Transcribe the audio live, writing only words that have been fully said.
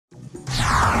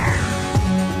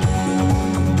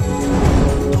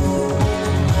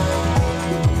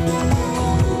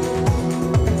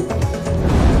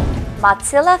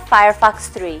Mozilla Firefox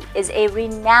 3 is a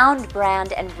renowned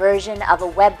brand and version of a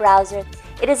web browser.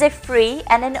 It is a free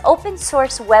and an open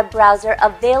source web browser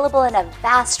available in a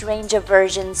vast range of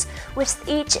versions, with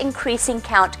each increasing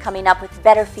count coming up with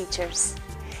better features.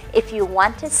 If you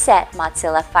want to set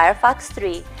Mozilla Firefox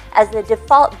 3 as the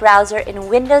default browser in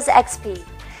Windows XP,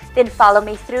 then follow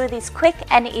me through these quick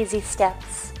and easy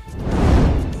steps.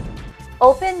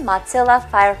 Open Mozilla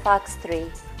Firefox 3.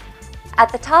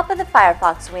 At the top of the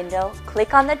Firefox window,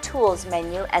 click on the Tools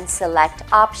menu and select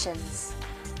Options.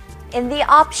 In the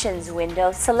Options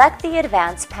window, select the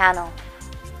Advanced panel.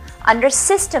 Under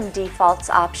System Defaults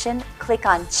option, click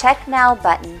on Check Now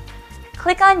button.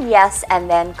 Click on Yes and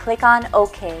then click on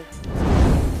OK.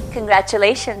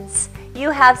 Congratulations!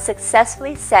 You have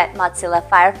successfully set Mozilla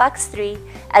Firefox 3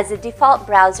 as the default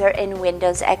browser in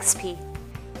Windows XP.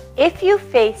 If you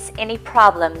face any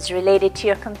problems related to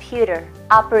your computer,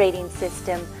 operating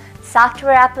system,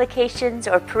 software applications,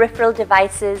 or peripheral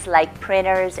devices like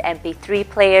printers, MP3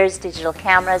 players, digital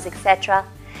cameras, etc.,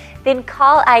 then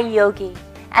call iYogi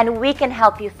and we can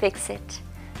help you fix it.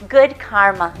 Good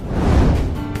karma!